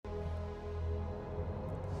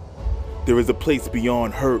There is a place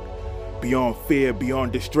beyond hurt, beyond fear,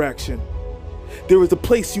 beyond distraction. There is a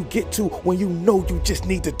place you get to when you know you just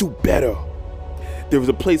need to do better. There is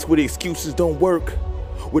a place where the excuses don't work,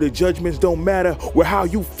 where the judgments don't matter, where how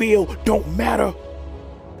you feel don't matter.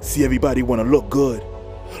 See, everybody wanna look good.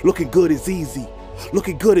 Looking good is easy.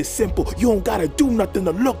 Looking good is simple. You don't gotta do nothing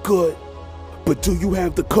to look good. But do you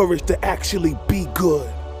have the courage to actually be good?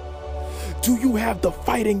 Do you have the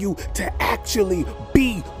fight in you to actually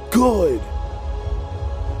be good?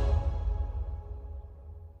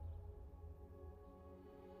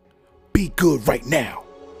 Be good right now.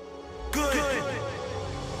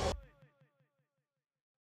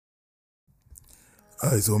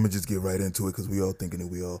 Alright, so I'm gonna just get right into it because we all thinking it,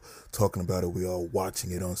 we all talking about it, we all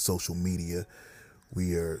watching it on social media.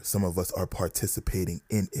 Some of us are participating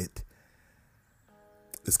in it.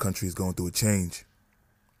 This country is going through a change.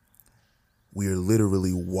 We are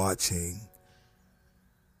literally watching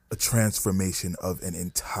a transformation of an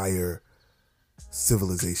entire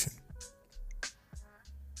civilization.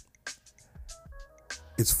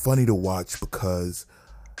 It's funny to watch because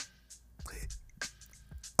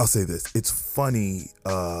I'll say this. It's funny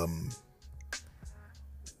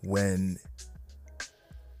when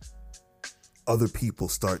other people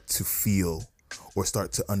start to feel or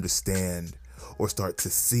start to understand or start to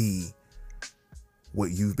see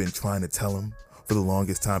what you've been trying to tell them for the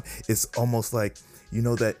longest time. It's almost like, you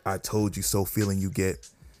know, that I told you so feeling you get,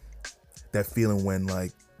 that feeling when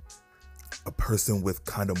like a person with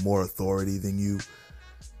kind of more authority than you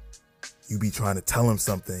be trying to tell them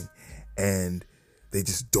something and they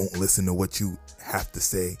just don't listen to what you have to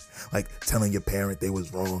say. Like telling your parent they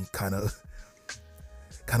was wrong, kind of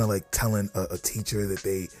like telling a teacher that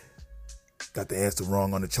they got the answer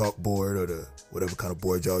wrong on the chalkboard or the whatever kind of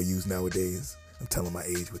board y'all use nowadays. I'm telling my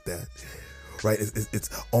age with that, right? It's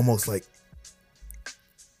almost like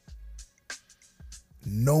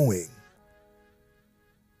knowing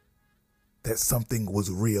that something was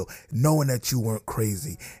real, knowing that you weren't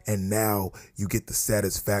crazy, and now you get the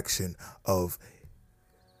satisfaction of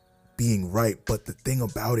being right. But the thing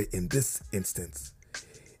about it in this instance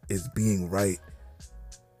is being right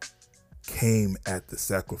came at the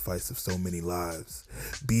sacrifice of so many lives.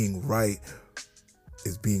 Being right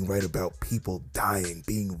is being right about people dying.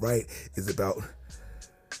 Being right is about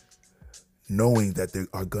knowing that there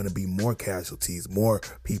are going to be more casualties, more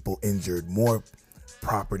people injured, more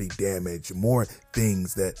property damage, more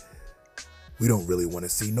things that we don't really want to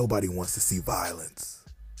see. Nobody wants to see violence.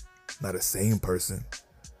 Not a sane person.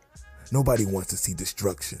 Nobody wants to see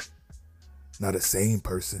destruction. Not a sane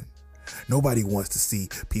person. Nobody wants to see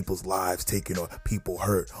people's lives taken or people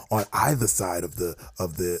hurt on either side of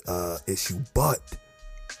the issue. But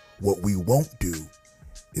what we won't do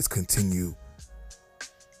is continue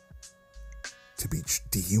to be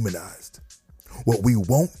dehumanized. What we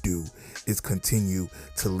won't do is continue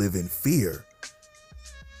to live in fear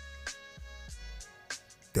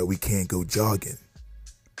that we can't go jogging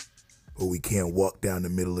or we can't walk down the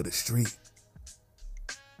middle of the street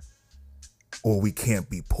or we can't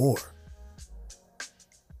be poor.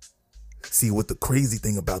 See, what the crazy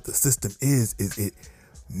thing about the system is it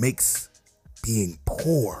makes being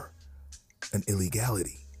poor an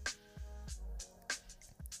illegality.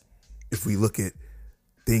 If we look at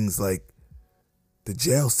things like the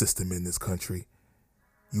jail system in this country,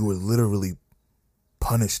 you were literally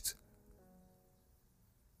punished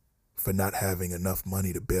for not having enough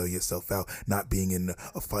money to bail yourself out, not being in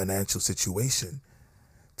a financial situation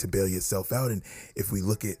to bail yourself out. And if we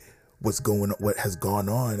look at what has gone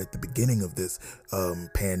on at the beginning of this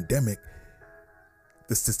pandemic,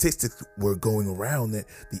 the statistics were going around that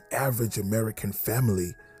the average American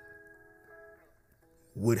family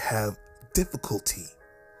would have difficulty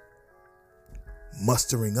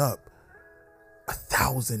mustering up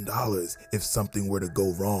 $1,000 if something were to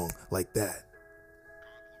go wrong like that.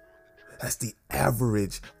 That's the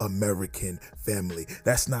average American family.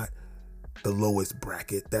 That's not the lowest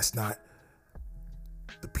bracket. That's not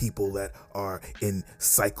the people that are in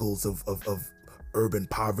cycles of urban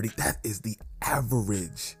poverty. That is the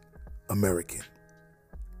average American.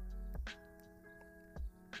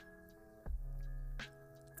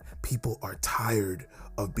 People are tired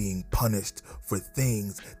of being punished for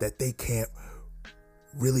things that they can't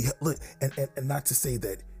really look. And not to say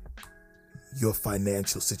that your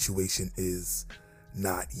financial situation is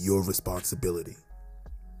not your responsibility.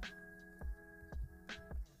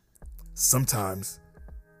 Sometimes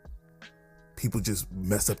people just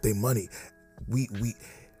mess up their money.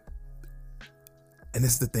 And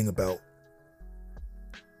this is the thing about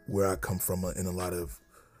where I come from, and a lot of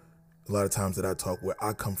times that I talk, where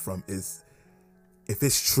I come from is If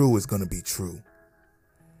it's true, it's going to be true.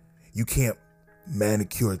 You can't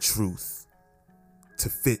manicure truth to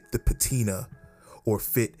fit the patina or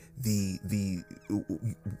fit the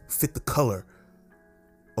color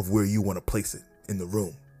of where you want to place it in the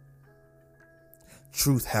room.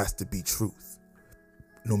 Truth has to be truth.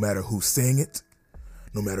 No matter who's saying it,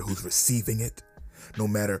 no matter who's receiving it, no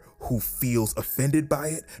matter who feels offended by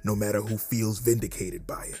it, no matter who feels vindicated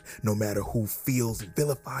by it, no matter who feels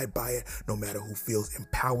vilified by it, no matter who feels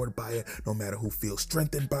empowered by it, no matter who feels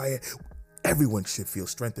strengthened by it. Everyone should feel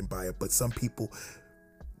strengthened by it, but some people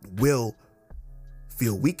will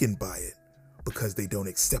feel weakened by it because they don't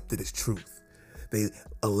accept it as truth. They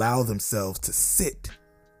allow themselves to sit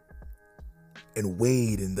and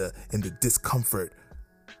wade in the discomfort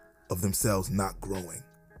of themselves not growing.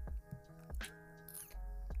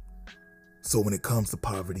 So when it comes to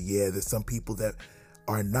poverty, yeah, there's some people that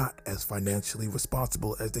are not as financially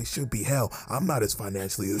responsible as they should be. Hell, I'm not as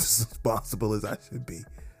financially responsible as I should be.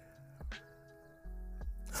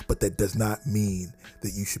 But that does not mean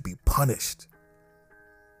that you should be punished,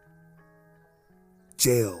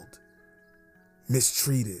 jailed,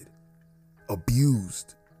 mistreated,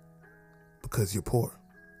 abused because you're poor.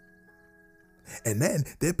 And then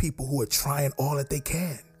there are people who are trying all that they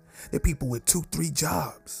can. There are people with 2-3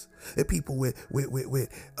 jobs. There are people with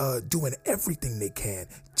doing everything they can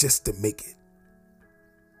just to make it.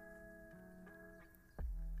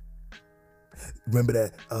 Remember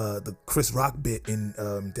that the Chris Rock bit in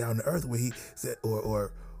Down to Earth where he said,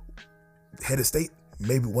 or Head of State,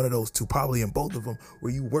 maybe one of those two, probably in both of them,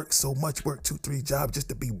 where you work so much, work 2-3 jobs just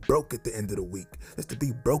to be broke at the end of the week, just to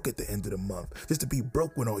be broke at the end of the month, just to be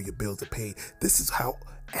broke when all your bills are paid. This is how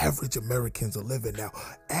average Americans are living now.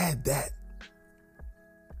 Add that.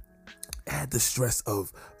 Add the stress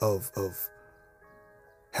of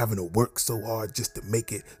having to work so hard just to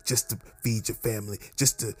make it, just to feed your family,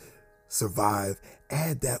 just to survive.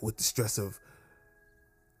 Add that with the stress of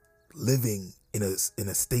living in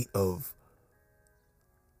a state of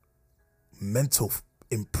mental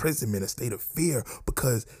imprisonment, a state of fear,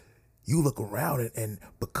 because you look around and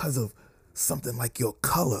because of something like your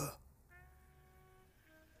color,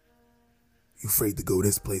 you're afraid to go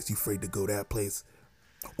this place, you're afraid to go that place,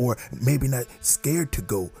 or maybe not scared to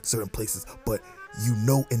go certain places, but you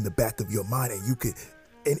know in the back of your mind, and you could,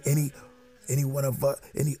 any one of us,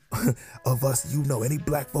 any of us, you know, any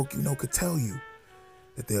black folk you know could tell you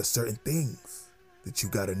that there are certain things that you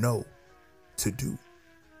got to know to do.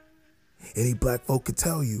 Any black folk could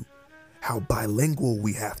tell you how bilingual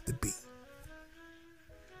we have to be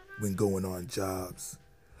when going on jobs,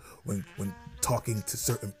 when talking to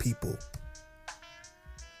certain people.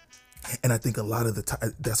 And I think a lot of the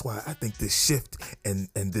time, that's why I think this shift and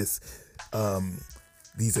this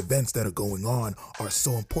these events that are going on are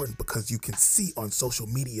so important, because you can see on social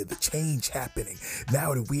media the change happening.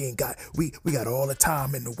 Now that we got all the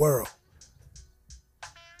time in the world.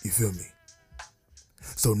 You feel me?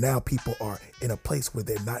 So now people are in a place where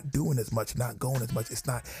they're not doing as much, not going as much. It's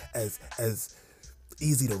not as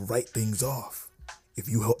easy to write things off if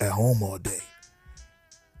you at home all day.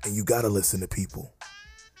 And you got to listen to people.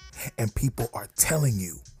 And people are telling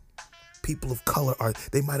you. People of color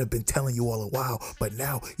they might have been telling you all a while, but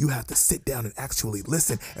now you have to sit down and actually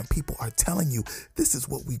listen. And people are telling you, this is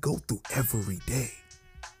what we go through every day.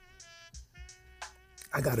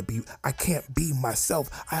 I can't be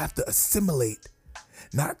myself. I have to assimilate,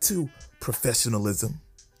 not to professionalism,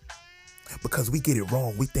 because we get it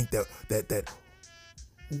wrong. We think that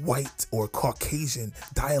white or Caucasian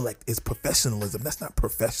dialect is professionalism. That's not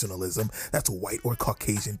professionalism. That's white or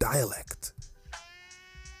Caucasian dialect.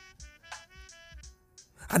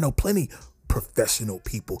 I know plenty professional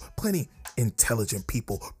people, plenty intelligent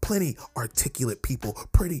people, plenty articulate people,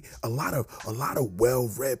 a lot of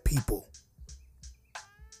well-read people,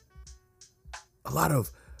 a lot of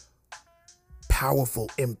powerful,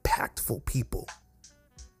 impactful people,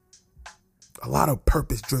 a lot of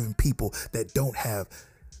purpose-driven people that don't have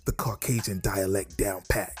the Caucasian dialect down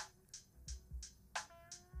pat.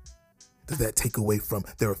 Does that take away from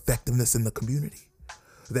their effectiveness in the community?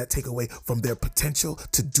 Does that take away from their potential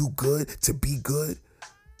to do good, to be good?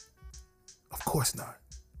 Of course not.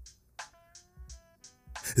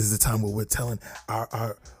 This is a time where we're telling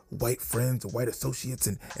our white friends, white associates,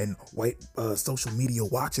 and white social media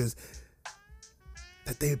watchers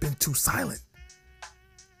that they have been too silent.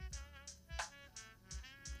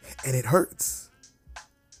 And it hurts.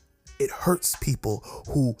 It hurts people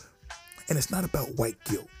who, and it's not about white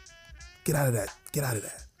guilt. Get out of that. Get out of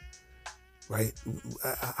that. Right?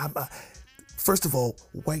 First of all,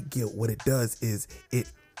 white guilt, what it does is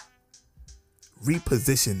it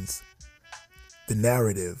repositions the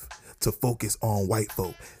narrative to focus on white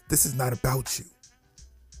folk. This is not about you.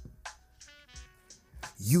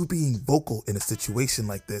 You being vocal in a situation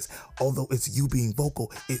like this, although it's you being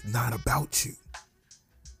vocal, it's not about you.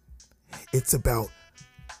 It's about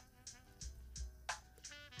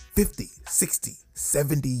 50, 60,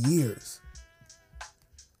 70 years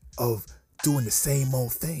of doing the same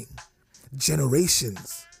old thing.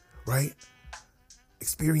 Generations, right?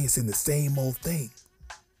 Experiencing the same old thing.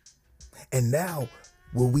 And now,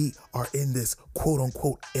 when we are in this quote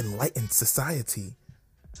unquote enlightened society,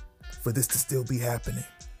 for this to still be happening,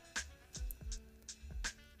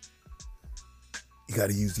 you got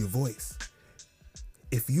to use your voice.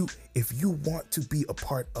 If you want to be a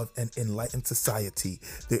part of an enlightened society,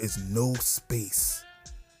 there is no space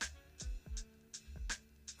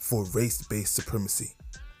for race-based supremacy.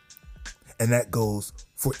 And that goes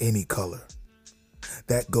for any color.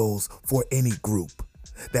 That goes for any group.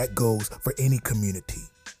 That goes for any community.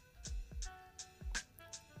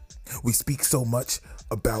 We speak so much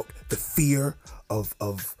about the fear of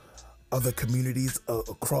other communities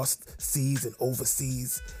across seas and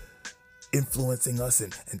overseas influencing us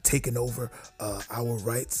and taking over our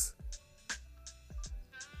rights.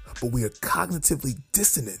 But we are cognitively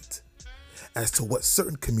dissonant as to what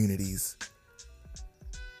certain communities,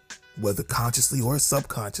 whether consciously or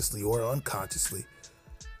subconsciously or unconsciously,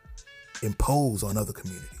 impose on other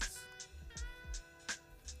communities.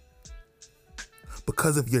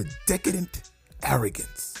 Because of your decadent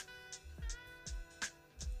arrogance,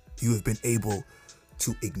 you have been able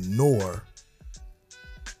to ignore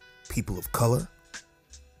people of color.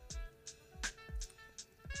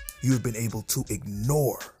 You have been able to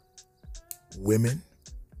ignore women.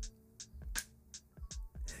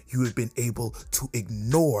 You have been able to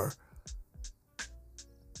ignore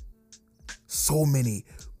so many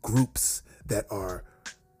groups that are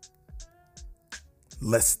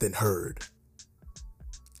less than heard.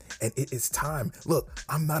 And it is time. Look,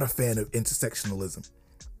 I'm not a fan of intersectionalism.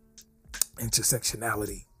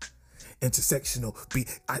 Intersectionality.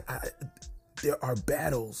 There are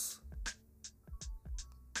battles.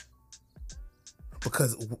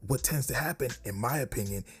 Because what tends to happen, in my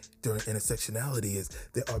opinion, during intersectionality is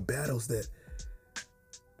there are battles that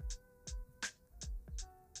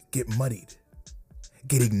get muddied,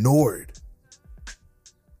 get ignored.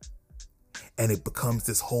 And it becomes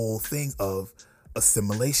this whole thing of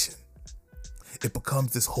assimilation. It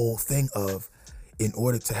becomes this whole thing of, in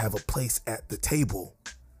order to have a place at the table,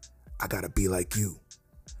 I gotta be like you.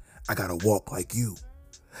 I gotta walk like you.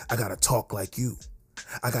 I gotta talk like you.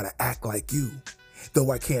 I gotta act like you.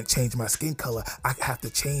 Though I can't change my skin color, I have to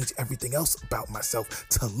change everything else about myself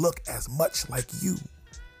to look as much like you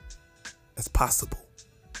as possible.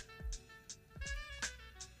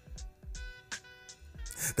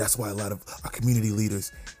 That's why a lot of our community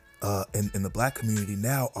leaders in the Black community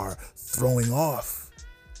now are throwing off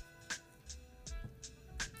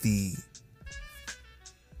the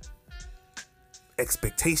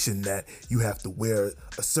expectation that you have to wear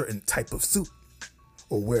a certain type of suit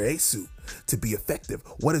or wear a suit to be effective.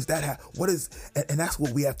 What does that have? And that's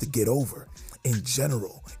what we have to get over in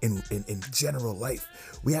general, in general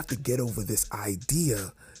life. We have to get over this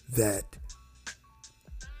idea that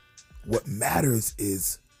what matters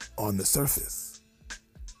is on the surface.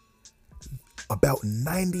 About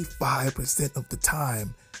 95% of the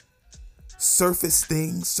time, surface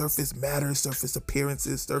things, surface matters, surface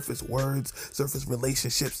appearances, surface words, surface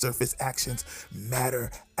relationships, surface actions matter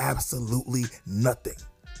absolutely nothing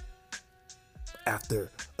after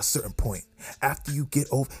a certain point. After you get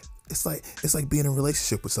over, it's like being in a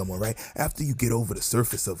relationship with someone, right? After you get over the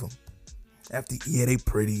surface of them, after, yeah, they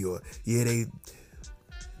pretty, or yeah, they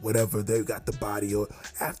whatever, they got the body, or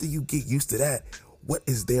after you get used to that, what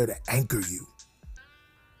is there to anchor you?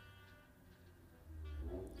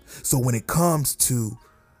 So when it comes to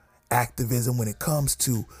activism, when it comes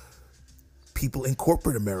to people in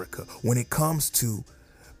corporate America, when it comes to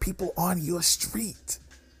people on your street,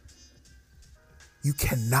 you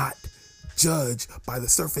cannot judge by the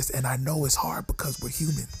surface. And I know it's hard because we're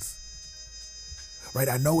humans, right?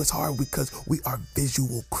 I know it's hard because we are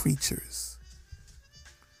visual creatures.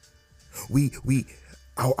 We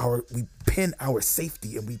pin our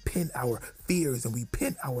safety, and we pin our fears, and we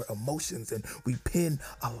pin our emotions, and we pin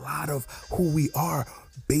a lot of who we are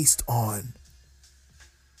based on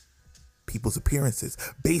people's appearances,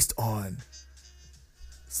 based on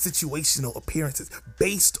situational appearances,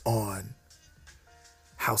 based on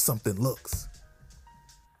how something looks.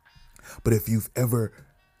 But if you've ever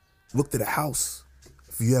looked at a house,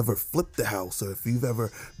 you ever flipped the house, or if you've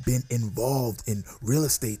ever been involved in real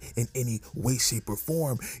estate in any way, shape, or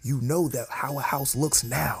form, you know that how a house looks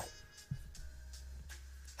now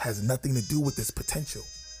has nothing to do with its potential.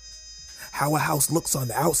 How a house looks on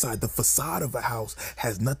the outside, the facade of a house,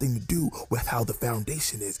 has nothing to do with how the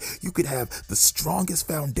foundation is. You could have the strongest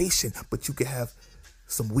foundation, but you could have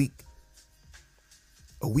a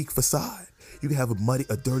weak facade. You could have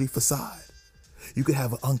a dirty facade. You could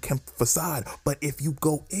have an unkempt facade. But if you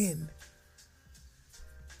go in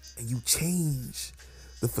and you change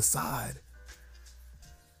the facade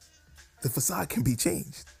can be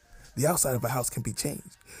changed. The outside of a house can be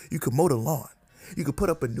changed. You could mow the lawn. You could put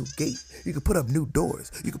up a new gate. You could put up new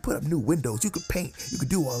doors. You could put up new windows. You could paint. You could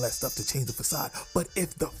do all that stuff to change the facade. But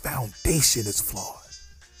if the foundation is flawed,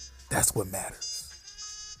 that's what matters.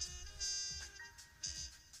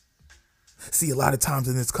 See, a lot of times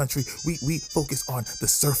in this country, we focus on the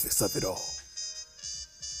surface of it all.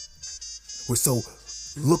 We're so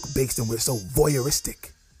look-based and we're so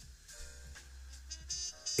voyeuristic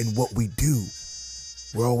in what we do.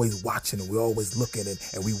 We're always watching and we're always looking,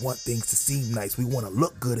 and we want things to seem nice. We want to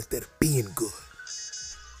look good instead of being good.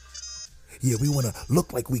 Yeah, we want to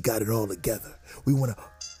look like we got it all together. We want to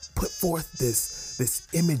put forth this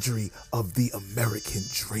imagery of the American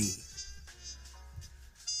dream.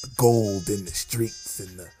 The gold in the streets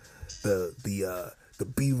and the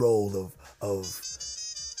B-roll of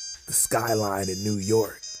the skyline in New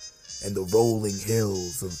York and the rolling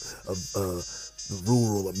hills of the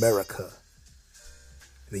rural America.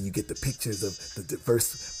 And then you get the pictures of the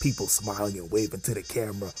diverse people smiling and waving to the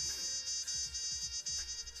camera.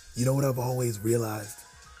 You know what I've always realized?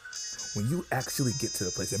 When you actually get to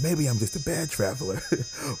the place, and maybe I'm just a bad traveler,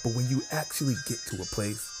 but when you actually get to a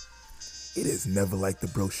place, it is never like the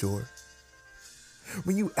brochure.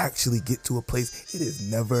 When you actually get to a place, it is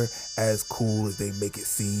never as cool as they make it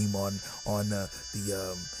seem on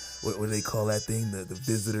what do they call that thing? The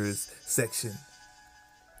visitors section.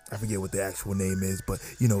 I forget what the actual name is, but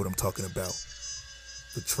you know what I'm talking about.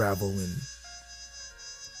 The travel, and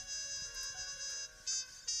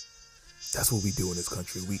that's what we do in this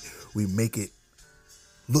country. We make it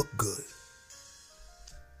look good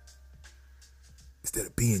instead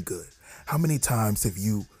of being good. How many times have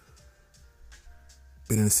you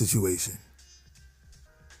been in a situation,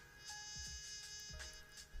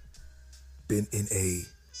 been in a,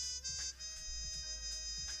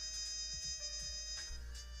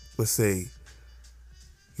 let's say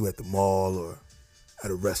you at the mall or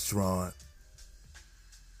at a restaurant,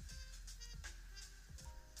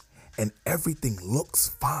 and everything looks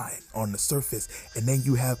fine on the surface, and then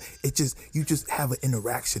you just have an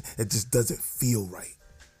interaction that just doesn't feel right.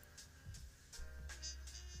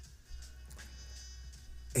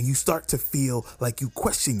 And you start to feel like you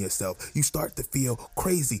question yourself. You start to feel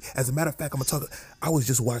crazy. As a matter of fact, I was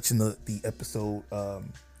just watching the episode, I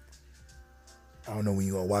don't know when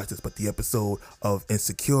you're going to watch this, but the episode of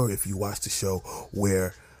Insecure, if you watch the show,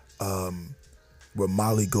 where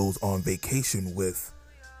Molly goes on vacation with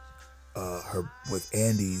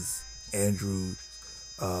Andrew's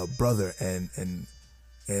brother and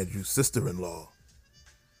Andrew's sister-in-law.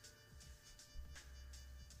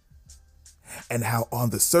 And how on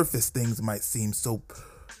the surface things might seem so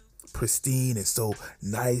pristine and so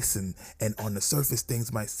nice, and on the surface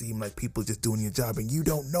things might seem like people just doing your job, and you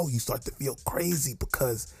don't know. You start to feel crazy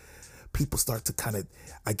because people start to kind of,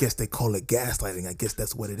 I guess they call it gaslighting. I guess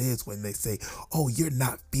that's what it is when they say, oh, you're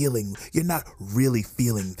not really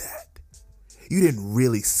feeling that. You didn't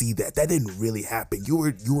really see that. That didn't really happen. You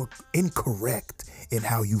were incorrect in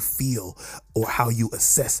how you feel or how you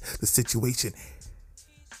assess the situation.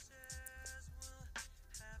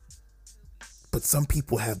 But some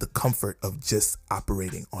people have the comfort of just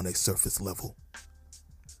operating on a surface level.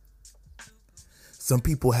 Some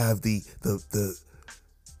people have the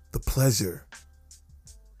pleasure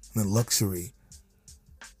and the luxury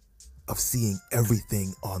of seeing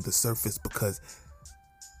everything on the surface because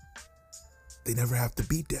they never have to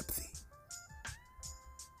be depthy.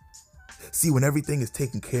 See, when everything is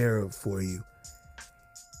taken care of for you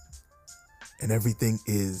and everything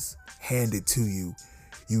is handed to you,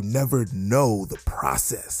 you never know the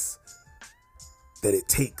process that it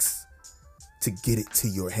takes to get it to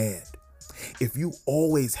your hand. If you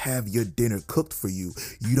always have your dinner cooked for you,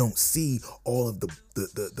 you don't see all of the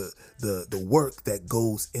work that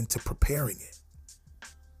goes into preparing it.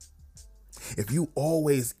 If you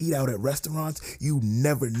always eat out at restaurants, you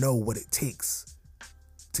never know what it takes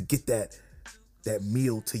to get that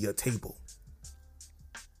meal to your table.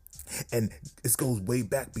 And this goes way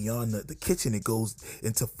back beyond the kitchen. It goes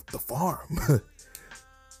into the farm.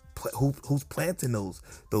 who's planting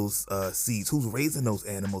those seeds, who's raising those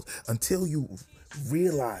animals. Until you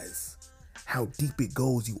realize how deep it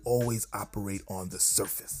goes, you always operate on the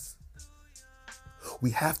surface.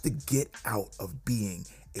 We have to get out of being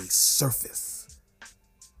a surface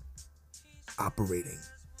operating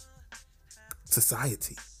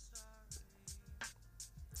society.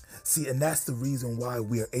 See, and that's the reason why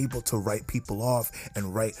we are able to write people off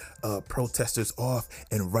and write protesters off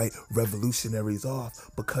and write revolutionaries off,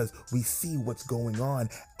 because we see what's going on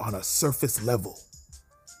a surface level.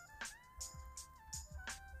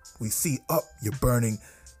 We see, you're burning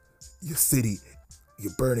your city,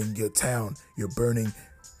 you're burning your town, you're burning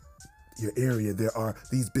your area. There are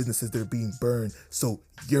these businesses that are being burned, so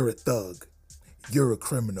you're a thug, you're a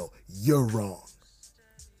criminal, you're wrong.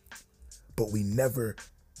 But we never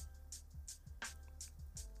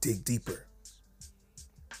dig deeper.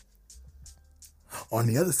 On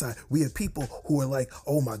the other side, we have people who are like,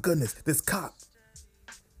 oh my goodness, this cop.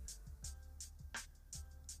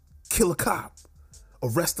 Kill a cop.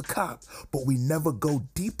 Arrest a cop. But we never go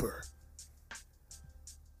deeper.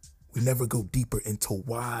 We never go into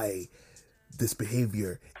why this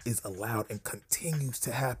behavior is allowed and continues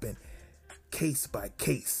to happen, case by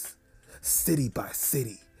case, city by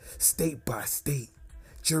city, state by state,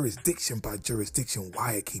 jurisdiction by jurisdiction,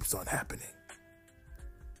 why it keeps on happening.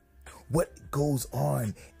 What goes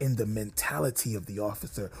on in the mentality of the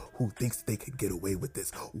officer who thinks they could get away with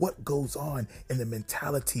this? What goes on in the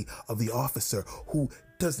mentality of the officer who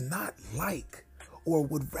does not like or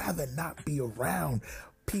would rather not be around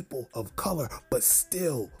people of color, but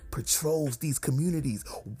still patrols these communities?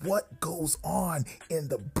 What goes on in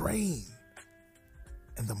the brain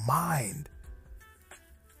and the mind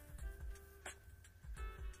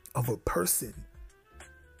of a person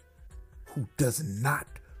who does not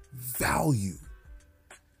value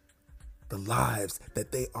the lives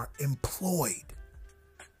that they are employed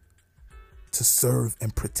to serve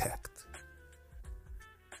and protect?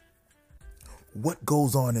 What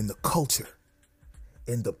goes on in the culture,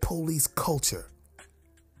 in the police culture,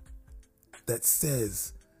 that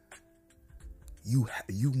says you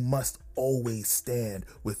must always stand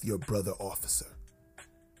with your brother officer?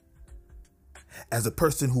 As a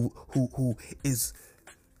person who is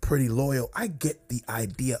pretty loyal, I get the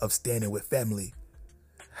idea of standing with family.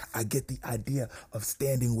 I get the idea of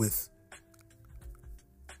standing with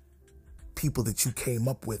people that you came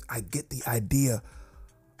up with. I get the idea.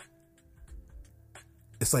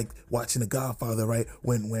 It's like watching The Godfather, right?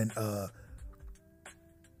 When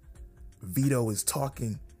Vito is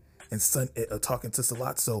talking and talking to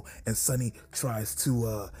Sollozzo, and Sonny tries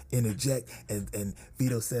to interject, and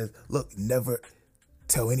Vito says, look, never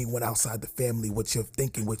tell anyone outside the family what you're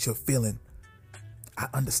thinking, what you're feeling. I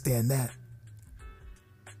understand that.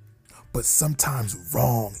 But sometimes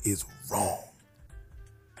wrong is wrong.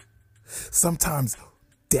 Sometimes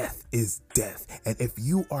death is death. And if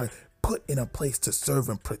you are put in a place to serve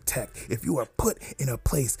and protect, if you are put in a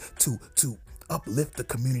place to uplift the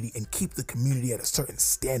community and keep the community at a certain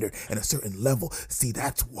standard and a certain level, see,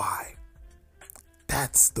 that's why.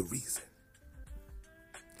 That's the reason.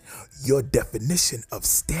 Your definition of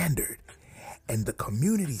standard and the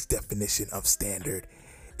community's definition of standard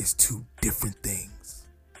is two different things.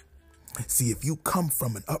 See, if you come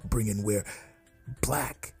from an upbringing where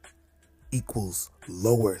black equals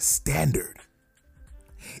lower standard,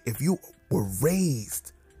 if you were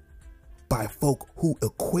raised by folk who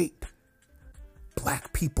equate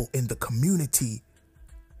black people in the community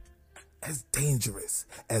as dangerous,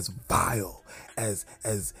 as vile, as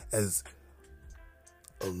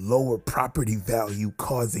a lower property value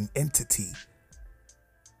causing entity,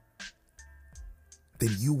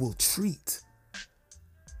 then you will treat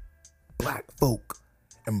black folk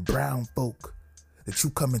and brown folk that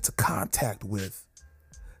you come into contact with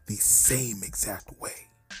the same exact way.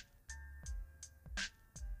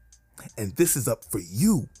 And this is up for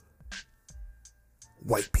you,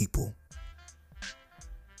 white people,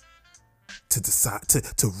 to decide,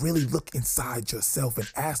 to really look inside yourself and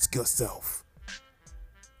ask yourself,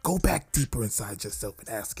 go back deeper inside yourself and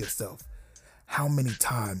ask yourself, how many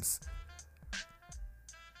times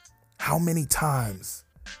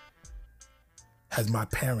has my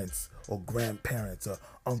parents or grandparents or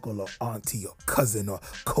uncle or auntie or cousin or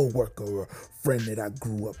coworker or friend that I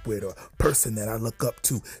grew up with or person that I look up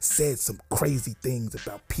to said some crazy things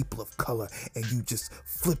about people of color, and you just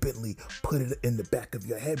flippantly put it in the back of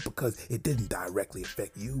your head because it didn't directly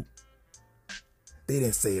affect you? They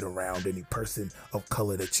didn't say it around any person of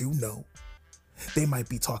color that you know. They might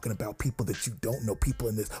be talking about people that you don't know, people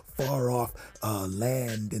in this far off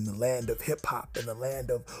land, in the land of hip hop, in the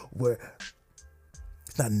land of where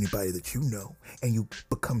It's not anybody that you know, and you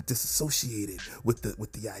become disassociated with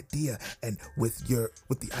the idea, and with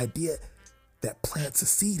the idea that plants a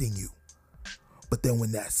seed in you. But then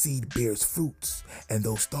when that seed bears fruits and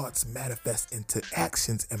those thoughts manifest into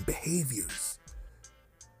actions and behaviors,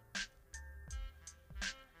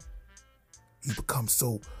 you become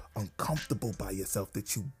so uncomfortable by yourself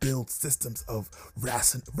that you build systems of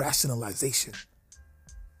rationalization.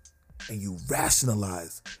 And you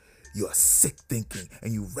rationalize your sick thinking,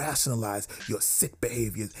 and you rationalize your sick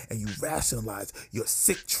behaviors, and you rationalize your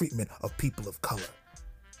sick treatment of people of color.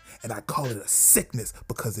 And I call it a sickness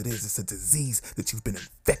because it is. It's a disease that you've been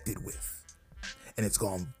infected with. And it's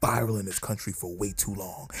gone viral in this country for way too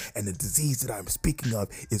long. And the disease that I'm speaking of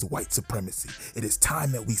is white supremacy. It is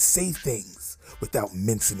time that we say things without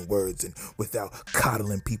mincing words, and without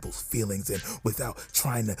coddling people's feelings, and without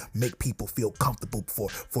trying to make people feel comfortable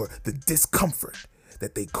for the discomfort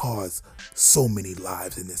that they cause so many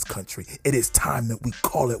lives in this country. It is time that we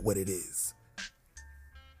call it what it is.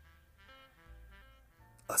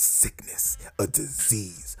 A sickness, a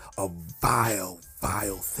disease, a vile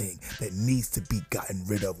thing that needs to be gotten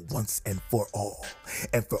rid of once and for all.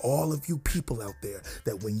 And for all of you people out there,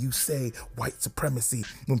 that when you say white supremacy,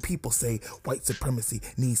 when people say white supremacy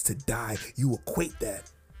needs to die, you equate that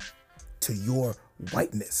to your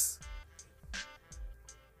whiteness.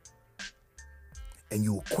 And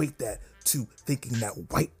you equate that to thinking that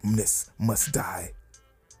whiteness must die.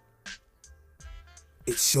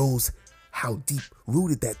 It shows how deep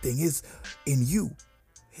rooted that thing is in you.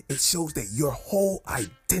 It shows that your whole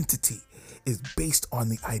identity is based on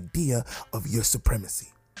the idea of your supremacy.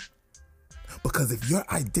 Because if your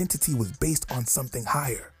identity was based on something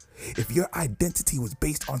higher, if your identity was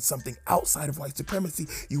based on something outside of white supremacy,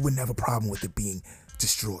 you wouldn't have a problem with it being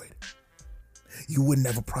destroyed. You wouldn't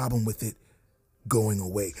have a problem with it going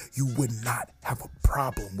away. You would not have a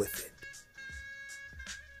problem with it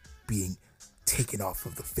being taken off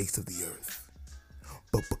of the face of the earth.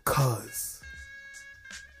 But because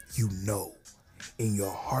you know in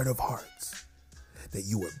your heart of hearts that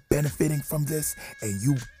you are benefiting from this, and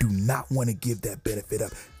you do not want to give that benefit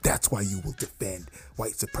up, that's why you will defend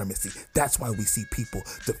white supremacy. That's why we see people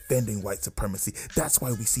defending white supremacy. That's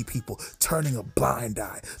why we see people turning a blind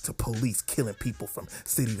eye to police killing people from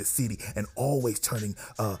city to city, and always turning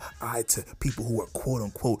eye to people who are quote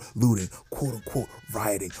unquote looting, quote unquote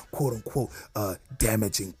rioting, quote unquote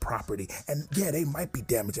damaging property. And yeah, they might be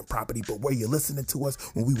damaging property, but were you listening to us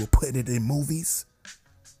when we were putting it in movies?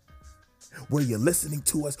 Were you listening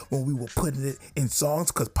to us when we were putting it in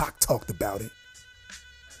songs? Because Pac talked about it.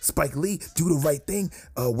 Spike Lee, Do the Right Thing,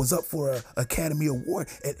 was up for an Academy Award,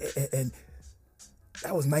 and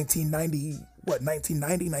that was 1990,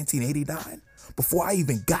 1989? Before I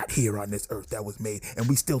even got here on this earth, that was made, and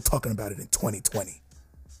we still talking about it in 2020.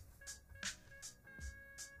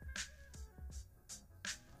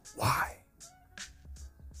 Why?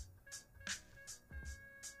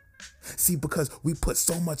 See, because we put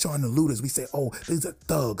so much on the looters. We say, oh, these are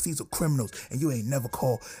thugs, these are criminals, and you ain't never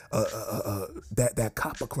call that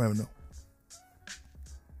cop a criminal.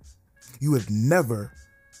 You have never,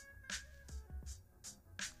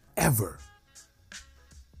 ever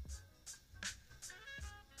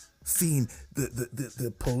seen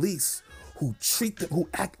the police who treat them, who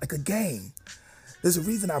act like a gang. There's a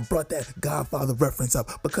reason I brought that Godfather reference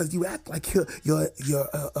up, because you act like you're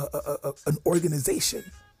an organization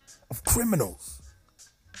of criminals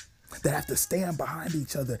that have to stand behind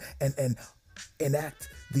each other and enact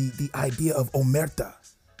the idea of omerta.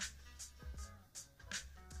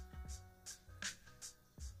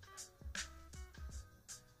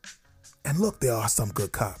 And look, there are some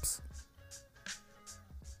good cops.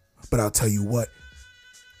 But I'll tell you what,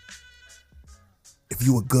 if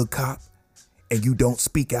you a good cop and you don't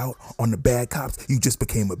speak out on the bad cops, you just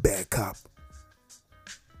became a bad cop.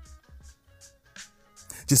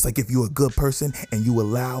 Just like if you're a good person and you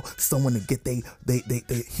allow someone to get their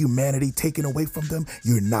humanity taken away from them,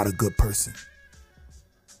 you're not a good person.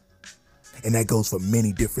 And that goes for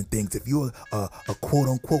many different things. If you're a quote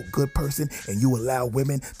unquote good person and you allow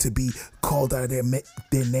women to be called out of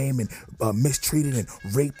their name and mistreated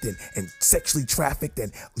and raped and sexually trafficked,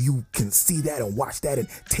 and you can see that and watch that and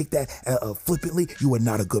take that flippantly, you are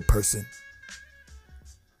not a good person.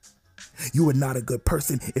 You are not a good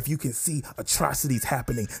person if you can see atrocities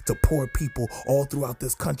happening to poor people all throughout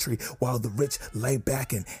this country while the rich lay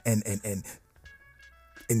back and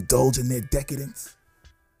indulge in their decadence.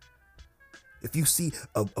 If you see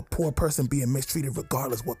a poor person being mistreated,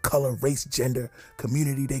 regardless what color, race, gender,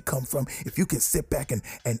 community they come from, if you can sit back and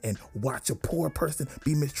watch a poor person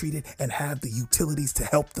be mistreated and have the utilities to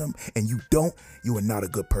help them, and you don't, you are not a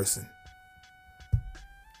good person.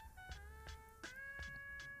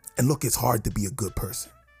 And look, it's hard to be a good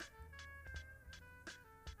person.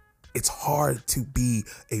 It's hard to be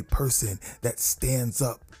a person that stands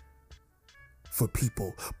up for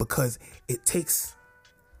people, because it takes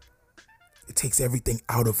everything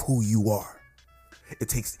out of who you are. It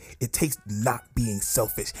takes not being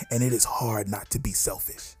selfish, and it is hard not to be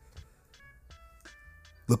selfish.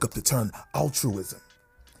 Look up the term altruism.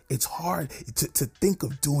 It's hard to think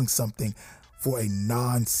of doing something for a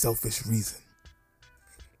non-selfish reason.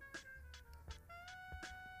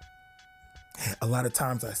 A lot of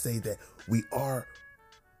times I say that we are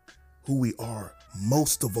who we are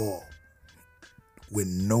most of all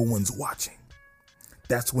when no one's watching.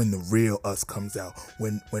 That's when the real us comes out.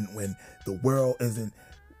 When the world isn't,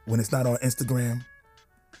 when it's not on Instagram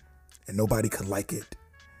and nobody could like it,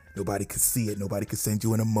 nobody could see it, nobody could send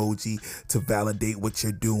you an emoji to validate what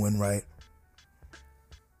you're doing, right?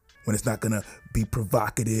 When it's not gonna be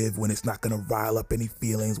provocative, when it's not gonna rile up any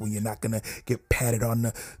feelings, when you're not gonna get patted on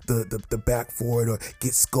the back for it, or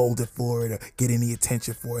get scolded for it, or get any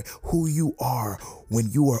attention for it. Who you are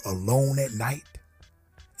when you are alone at night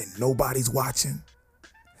and nobody's watching,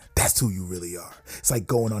 that's who you really are. It's like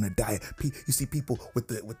going on a diet. You see people with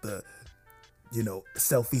the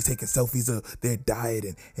selfies, taking selfies of their diet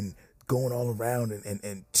and going all around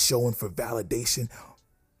and showing for validation.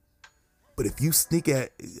 But if you sneak in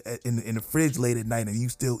the fridge late at night and you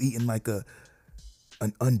still eating like an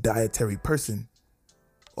undietary person,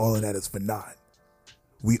 all of that is for naught.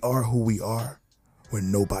 We are who we are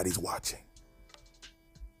when nobody's watching.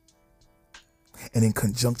 And in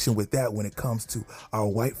conjunction with that, when it comes to our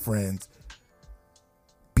white friends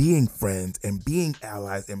being friends and being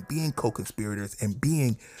allies and being co-conspirators and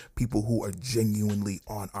being people who are genuinely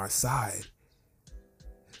on our side,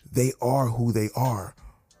 they are who they are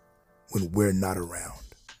when we're not around.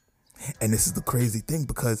 And this is the crazy thing,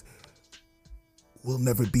 because we'll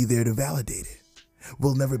never be there to validate it.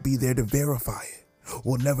 We'll never be there to verify it.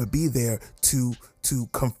 We'll never be there to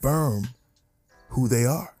confirm who they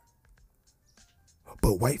are.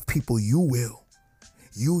 But white people, you will.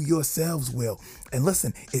 You yourselves will. And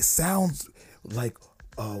listen, it sounds like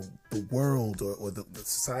the world or the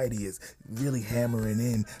society is really hammering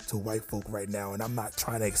in to white folk right now. And I'm not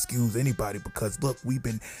trying to excuse anybody, because look, we've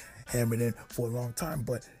been hammering in for a long time.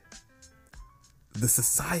 But the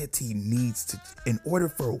society needs to, in order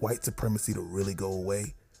for white supremacy to really go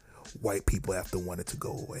away, white people have to want it to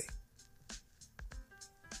go away.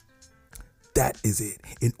 That is it.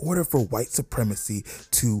 In order for white supremacy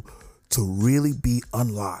to really be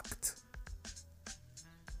unlocked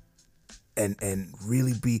and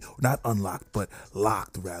really be not unlocked, but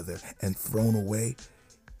locked rather, and thrown away,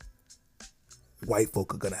 white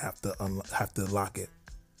folk are gonna have to lock it.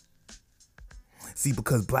 See,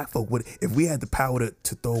 because black folk would, if we had the power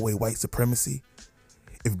to throw away white supremacy,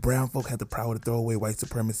 if brown folk had the power to throw away white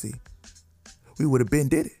supremacy, we would have been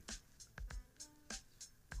did it.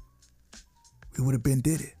 We would have been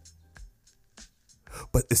did it.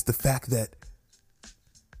 But it's the fact that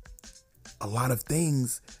a lot of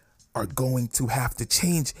things are going to have to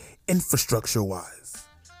change infrastructure-wise,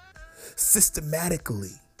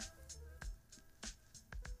 systematically,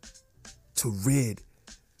 to rid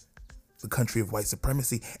the country of white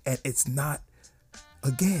supremacy. And it's not,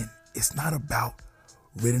 again, it's not about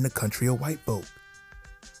ridding the country of white folk.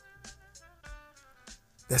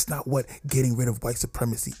 That's not what getting rid of white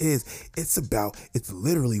supremacy is. It's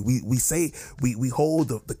literally, we say, we hold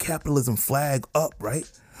the capitalism flag up, right?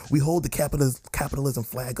 We hold the capitalism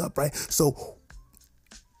flag up, right? So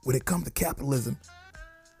when it comes to capitalism,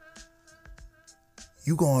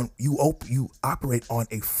 you operate on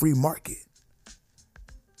a free market,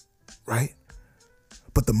 right?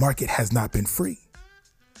 But the market has not been free.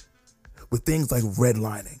 With things like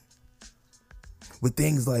redlining, with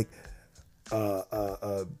things like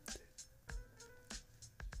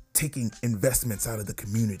taking investments out of the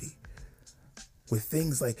community, with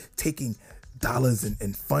things like taking dollars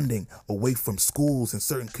and funding away from schools in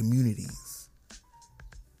certain communities,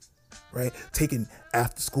 right? Taking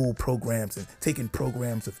after school programs and taking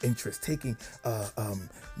programs of interest, taking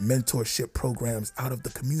mentorship programs out of the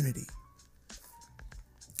community.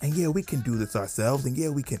 And yeah, we can do this ourselves, and yeah,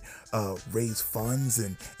 we can raise funds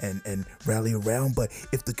and rally around. But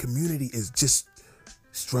if the community is just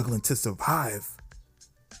struggling to survive,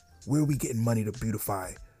 where are we getting money to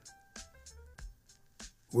beautify?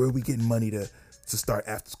 Where are we getting money to start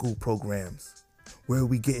after school programs? Where are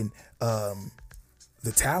we getting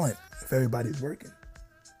the talent if everybody's working?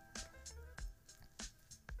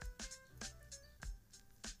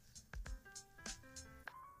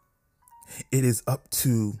 It is up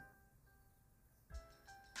to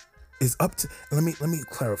let me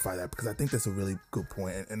clarify that, because I think that's a really good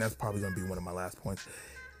point, and that's probably going to be one of my last points.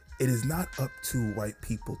 It is not up to white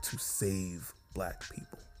people to save black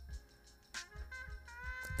people.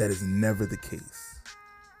 That is never the case.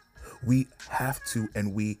 We have to,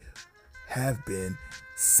 and we have been,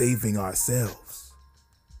 saving ourselves.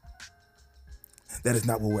 That is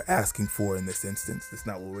not what we're asking for in this instance. That's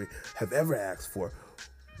not what we have ever asked for.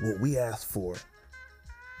 What we asked for,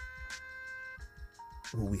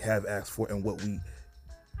 what we have asked for, and what we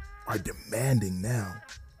are demanding now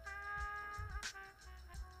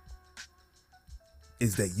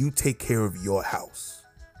is that you take care of your house.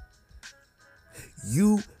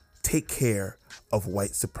 You take care of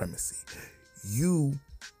white supremacy. You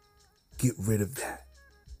get rid of that.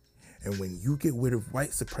 And when you get rid of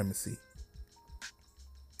white supremacy,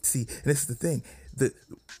 see, and this is the thing,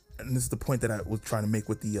 and this is the point that I was trying to make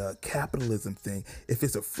with the capitalism thing. If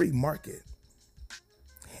it's a free market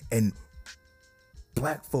and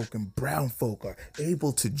black folk and brown folk are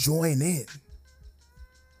able to join in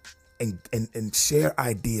and share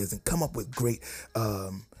ideas and come up with great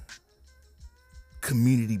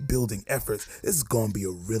community building efforts, this is going to be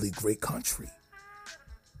a really great country.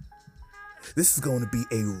 This is going to be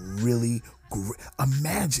a really great,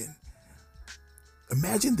 imagine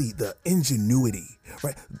the ingenuity,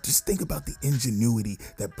 right? Just think about the ingenuity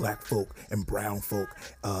that black folk and brown folk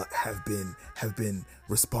have been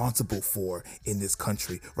responsible for in this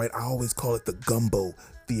country, right? I always call it the gumbo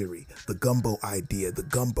theory, the gumbo idea, the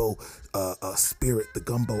gumbo spirit, the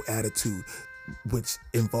gumbo attitude, which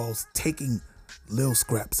involves taking little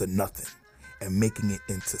scraps of nothing and making it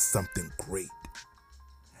into something great.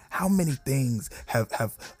 How many things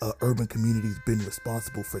have urban communities been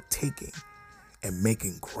responsible for taking and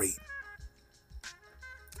making great?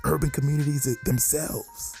 Urban communities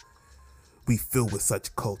themselves, we fill with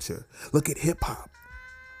such culture. Look at hip hop.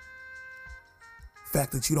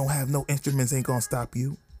 Fact that you don't have no instruments ain't gonna stop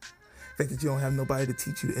you. Fact that you don't have nobody to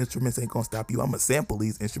teach you the instruments ain't gonna stop you. I'm gonna sample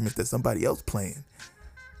these instruments that somebody else playing.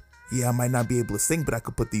 Yeah, I might not be able to sing, but I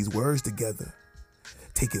could put these words together,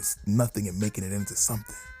 taking nothing and making it into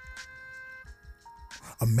something.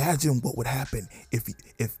 Imagine what would happen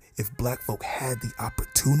if black folk had the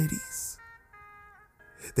opportunities.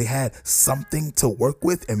 They had something to work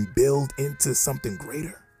with and build into something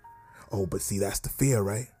greater. Oh, but see, that's the fear,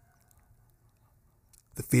 right?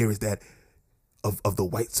 The fear is that of the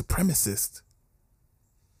white supremacist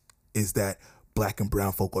is that black and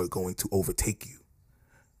brown folk are going to overtake you.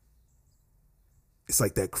 It's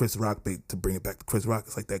like that Chris Rock bit, to bring it back to Chris Rock.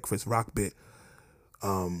 It's like that Chris Rock bit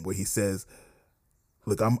where he says,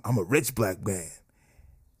 look, I'm a rich black man,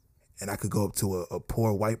 and I could go up to a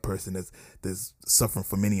poor white person that's suffering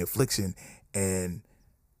from any affliction, and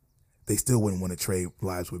they still wouldn't want to trade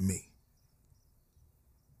lives with me.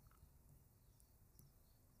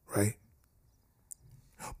 Right?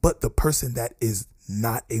 But the person that is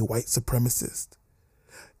not a white supremacist,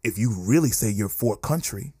 if you really say you're for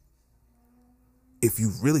country,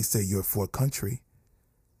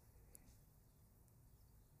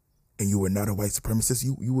 and you were not a white supremacist,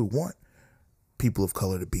 you would want people of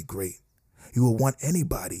color to be great. You would want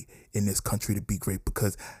anybody in this country to be great,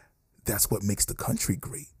 because that's what makes the country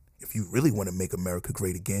great. If you really want to make America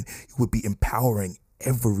great again, you would be empowering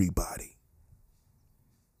everybody.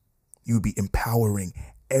 You would be empowering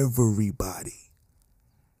everybody.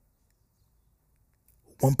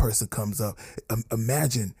 One person comes up.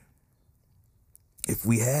 Imagine if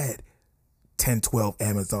we had 10, 12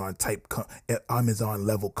 Amazon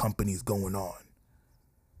level companies going on.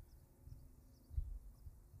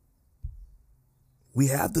 We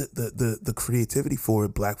have the creativity for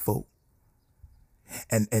it, black folk.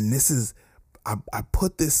 And this is, I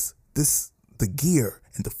put the gear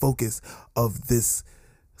and the focus of this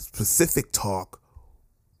specific talk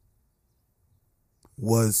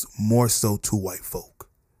was more so to white folk.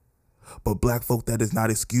 But black folk, that does not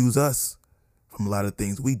excuse us from a lot of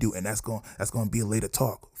things we do, and that's going to be a later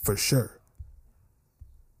talk for sure.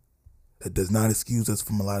 That does not excuse us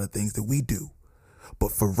from a lot of things that we do.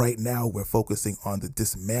 But for right now, we're focusing on the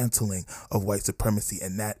dismantling of white supremacy,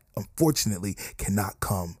 and that unfortunately cannot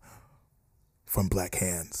come from black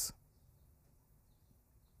hands.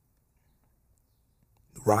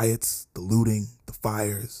 The riots, the looting, the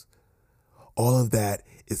fires, all of that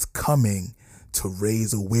is coming to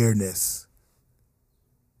raise awareness,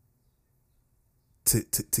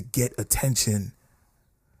 to get attention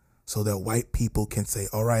so that white people can say,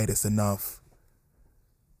 all right, it's enough.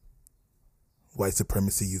 White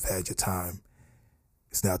supremacy, you've had your time.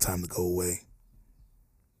 It's now time to go away.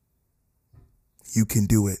 You can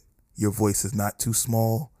do it. Your voice is not too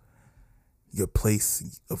small. Your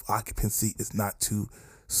place of occupancy is not too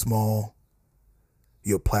small.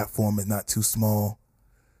 Your platform is not too small.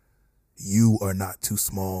 You are not too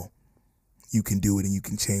small. You can do it, and you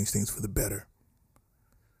can change things for the better.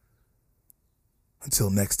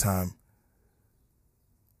 Until next time,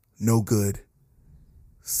 know good,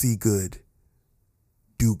 see good,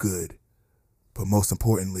 do good, but most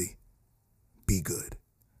importantly, be good.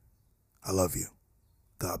 I love you.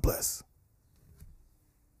 God bless.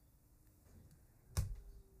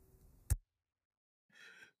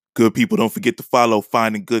 Good people, don't forget to follow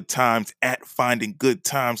Finding Good Times at Finding Good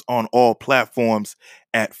Times on all platforms,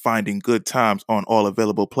 at Finding Good Times on all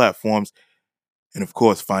available platforms, and of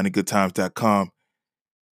course, findinggoodtimes.com.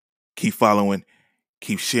 Keep following,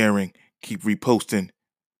 keep sharing, keep reposting.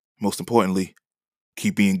 Most importantly,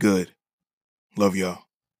 keep being good. Love y'all.